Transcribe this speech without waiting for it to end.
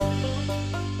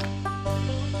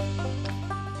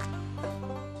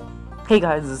Hey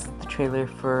guys, this is the trailer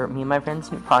for me and my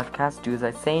friend's new podcast, Do As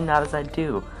I Say, Not As I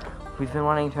Do. We've been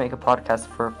wanting to make a podcast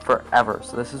for forever,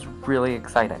 so this is really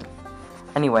exciting.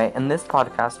 Anyway, in this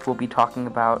podcast, we'll be talking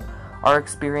about our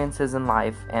experiences in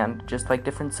life and just like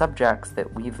different subjects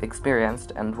that we've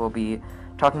experienced, and we'll be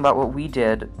talking about what we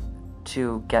did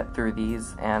to get through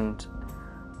these and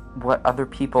what other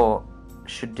people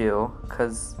should do,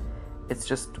 because it's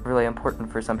just really important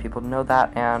for some people to know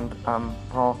that, and,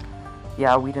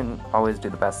 yeah, we didn't always do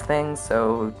the best things,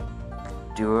 so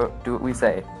do what we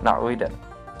say, not what we did.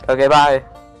 Okay, bye!